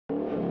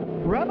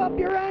rev up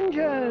your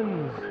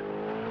engines.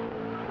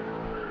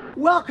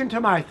 Welcome to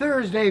my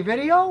Thursday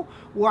video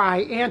where I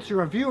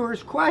answer a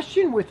viewer's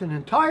question with an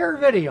entire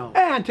video.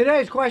 And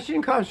today's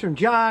question comes from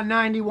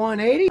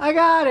John9180. I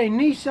got a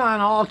Nissan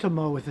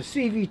Altima with a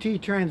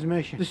CVT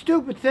transmission. The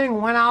stupid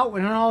thing went out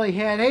when it only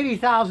had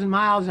 80,000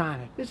 miles on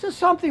it. Is this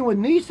something with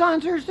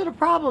Nissans, or is it a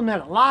problem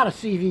that a lot of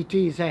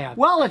CVTs have?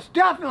 Well, it's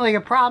definitely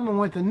a problem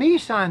with the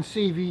Nissan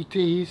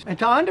CVTs, and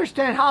to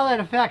understand how that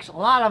affects a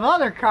lot of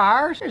other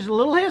cars, there's a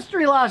little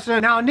history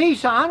lesson. Now,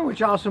 Nissan,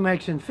 which also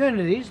makes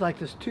Infinitis, like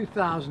this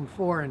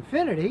 2004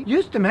 Infiniti,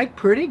 used to make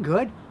pretty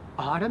good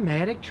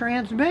automatic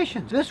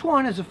transmissions. This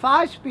one is a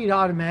 5-speed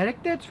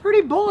automatic that's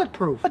pretty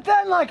bulletproof. But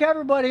then, like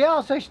everybody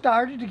else, they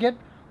started to get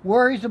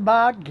worries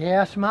about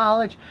gas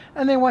mileage,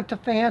 and they went to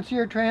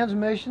fancier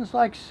transmissions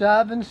like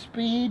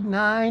 7-speed,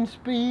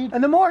 9-speed,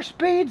 and the more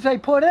speeds they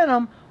put in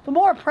them, the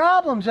more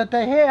problems that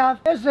they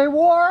have as they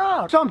wore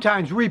out.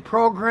 Sometimes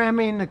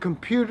reprogramming the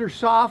computer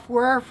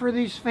software for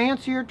these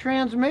fancier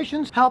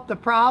transmissions helped the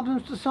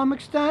problems to some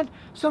extent.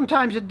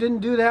 Sometimes it didn't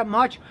do that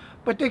much,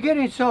 but they're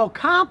getting so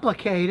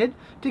complicated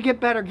to get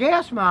better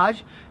gas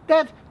mileage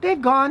that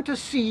they've gone to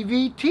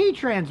CVT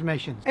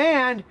transmissions.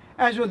 And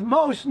as with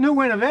most new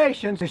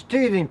innovations, there's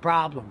teething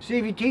problems.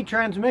 CVT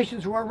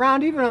transmissions were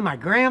around even in my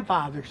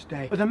grandfather's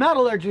day, but the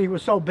metallurgy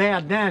was so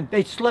bad then,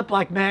 they'd slip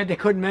like mad, they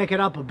couldn't make it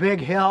up a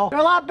big hill. They're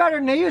a lot better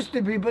than they used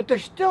to be, but they're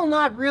still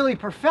not really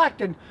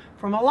perfected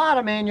from a lot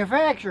of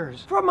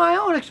manufacturers. From my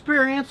own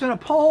experience in a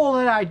poll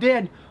that I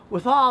did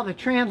with all the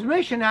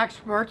transmission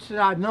experts that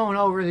I've known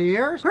over the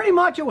years, pretty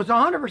much it was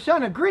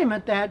 100%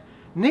 agreement that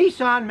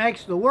Nissan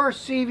makes the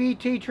worst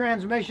CVT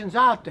transmissions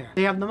out there.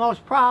 They have the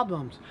most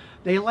problems.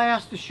 They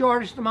last the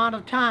shortest amount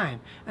of time,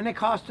 and they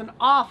cost an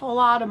awful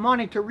lot of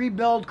money to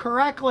rebuild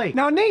correctly.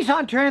 Now,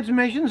 Nissan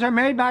transmissions are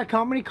made by a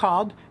company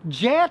called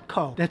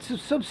Jatco. That's a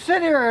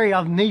subsidiary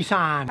of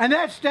Nissan, and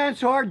that stands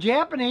for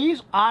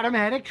Japanese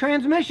Automatic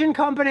Transmission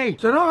Company.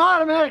 So don't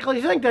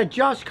automatically think that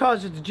just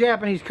because it's a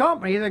Japanese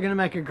company, they're going to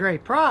make a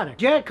great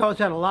product. Jatco's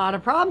had a lot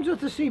of problems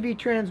with the CV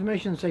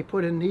transmissions they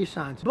put in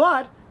Nissans,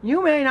 but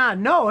you may not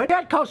know it,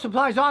 Jatco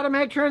supplies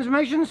automatic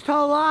transmissions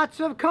to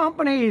lots of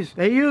companies.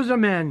 They use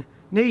them in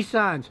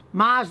Nissans,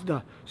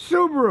 Mazda,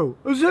 Subaru,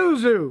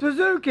 Isuzu,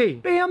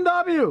 Suzuki,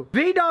 BMW,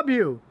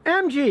 VW,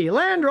 MG,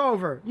 Land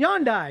Rover,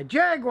 Hyundai,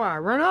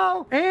 Jaguar,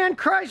 Renault, and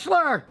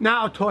Chrysler.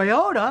 Now,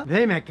 Toyota,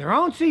 they make their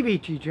own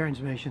CVT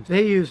transmissions.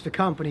 They use the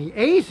company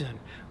Aisin,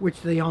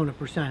 which they own a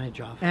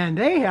percentage of. And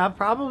they have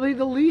probably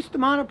the least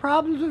amount of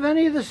problems of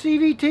any of the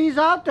CVTs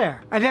out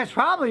there. And that's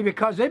probably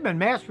because they've been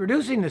mass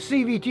producing the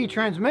CVT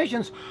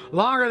transmissions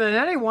longer than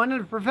anyone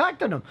and have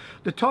perfected them.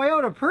 The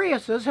Toyota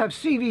Priuses have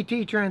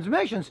CVT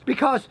transmissions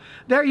because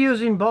they're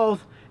using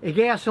both a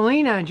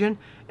gasoline engine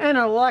and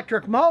an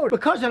electric motor.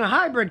 Because in a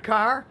hybrid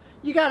car,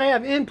 you got to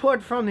have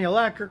input from the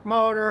electric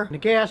motor, the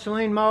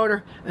gasoline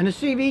motor, and the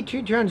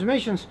CVT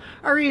transmissions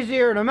are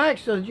easier to make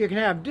so that you can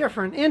have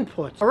different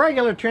inputs. A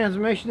regular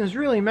transmission is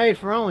really made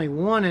for only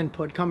one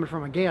input coming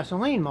from a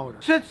gasoline motor.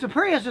 Since the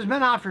Prius has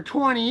been out for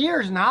 20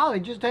 years now, they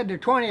just had their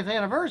 20th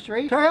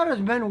anniversary, Toyota's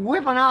been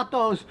whipping out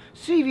those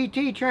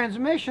CVT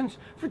transmissions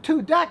for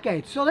 2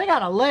 decades, so they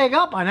got a leg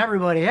up on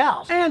everybody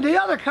else. And the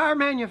other car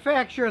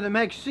manufacturer that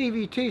makes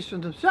CVTs for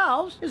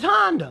themselves is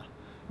Honda.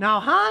 Now,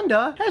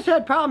 Honda has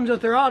had problems with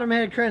their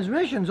automatic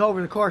transmissions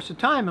over the course of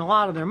time in a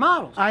lot of their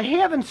models. I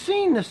haven't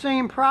seen the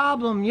same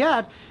problem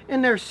yet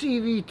in their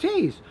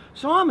CVTs,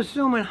 so I'm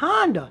assuming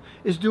Honda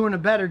is doing a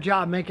better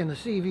job making the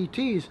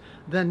CVTs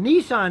than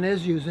Nissan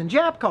is using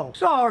Jatco.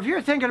 So if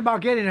you're thinking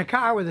about getting a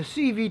car with a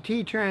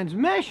CVT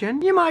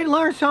transmission, you might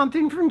learn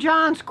something from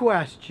John's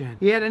question.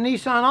 He had a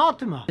Nissan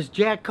Altima. His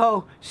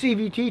Jatco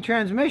CVT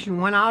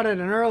transmission went out at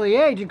an early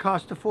age and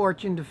cost a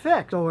fortune to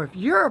fix. So if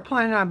you're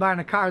planning on buying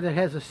a car that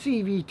has a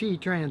CVT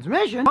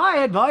transmission, my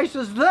advice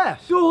is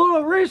this: do a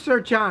little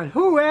research on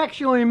who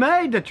actually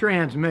made the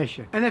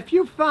transmission. And if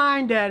you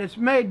find that it's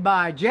made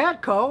by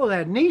Jatco,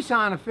 that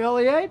Nissan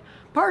affiliate,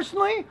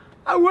 personally,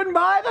 I wouldn't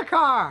buy the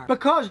car,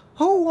 because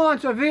who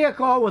wants a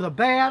vehicle with a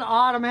bad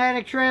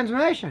automatic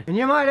transmission? And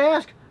you might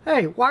ask,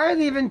 hey, why are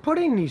they even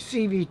putting these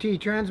CVT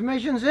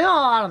transmissions in a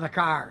lot of the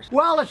cars?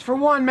 Well, it's for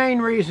one main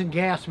reason: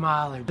 gas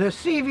mileage. The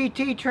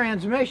CVT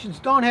transmissions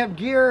don't have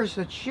gears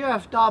that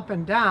shift up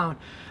and down.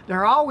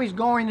 They're always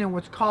going in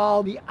what's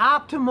called the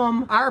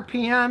optimum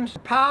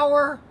RPMs,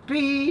 power,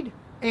 speed,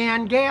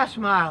 and gas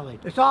mileage.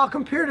 It's all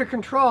computer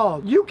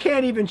controlled. You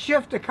can't even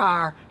shift a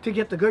car to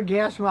get the good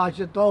gas mileage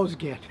that those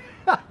get.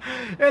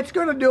 It's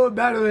going to do it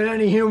better than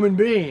any human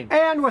being.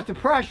 And with the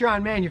pressure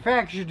on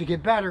manufacturers to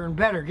get better and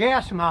better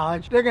gas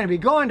mileage, they're going to be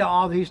going to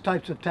all these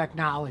types of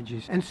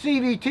technologies. And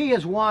CVT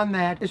is one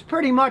that is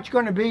pretty much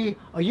going to be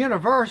a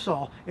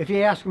universal, if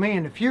you ask me,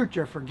 in the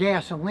future for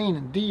gasoline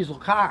and diesel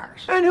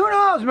cars. And who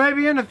knows,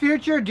 maybe in the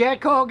future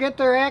Jatco will get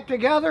their act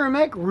together and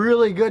make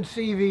really good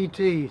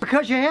CVTs.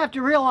 Because you have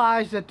to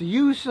realize that the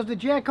use of the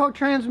Jatco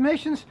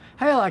transmissions,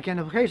 hey, like in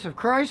the case of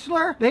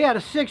Chrysler, they had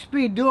a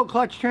 6-speed dual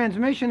clutch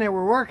transmission they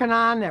were working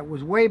working on that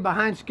was way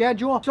behind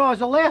schedule. So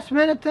as a last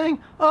minute thing,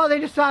 oh, they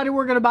decided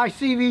we're going to buy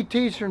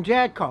CVTs from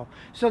Jatco.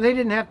 So they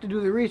didn't have to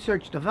do the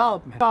research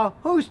development. So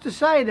who's to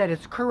say that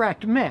it's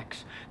correct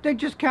mix? They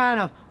just kind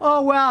of,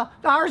 oh well,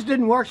 ours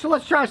didn't work, so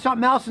let's try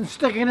something else and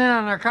stick it in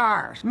on our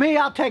cars. Me,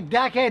 I'll take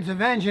decades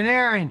of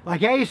engineering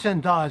like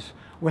Asen does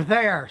with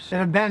theirs that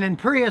have been in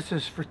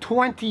Priuses for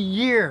 20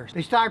 years.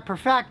 They start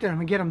perfecting them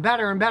and get them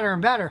better and better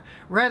and better,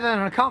 rather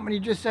than a company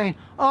just saying,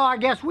 oh, I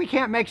guess we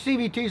can't make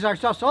CVTs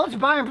ourselves, so let's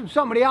buy them from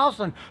somebody else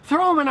and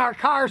throw them in our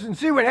cars and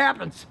see what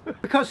happens.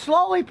 Because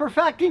slowly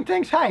perfecting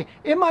things, hey,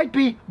 it might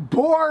be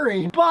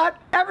boring,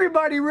 but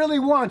everybody really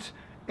wants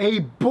a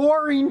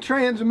boring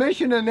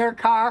transmission in their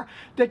car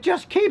that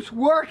just keeps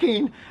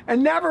working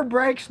and never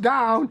breaks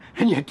down,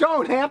 and you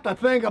don't have to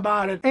think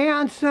about it.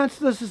 And since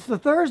this is the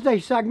Thursday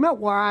segment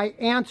where I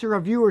answer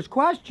a viewer's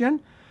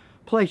question,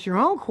 place your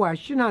own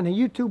question on the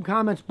YouTube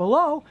comments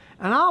below,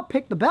 and I'll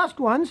pick the best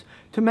ones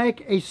to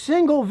make a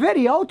single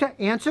video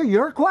to answer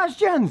your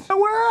questions. So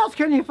where else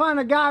can you find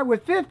a guy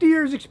with 50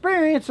 years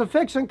experience of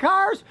fixing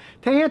cars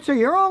to answer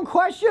your own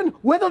question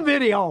with a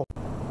video?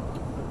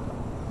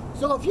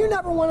 So if you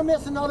never want to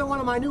miss another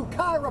one of my new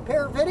car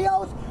repair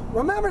videos,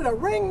 remember to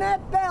ring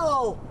that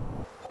bell.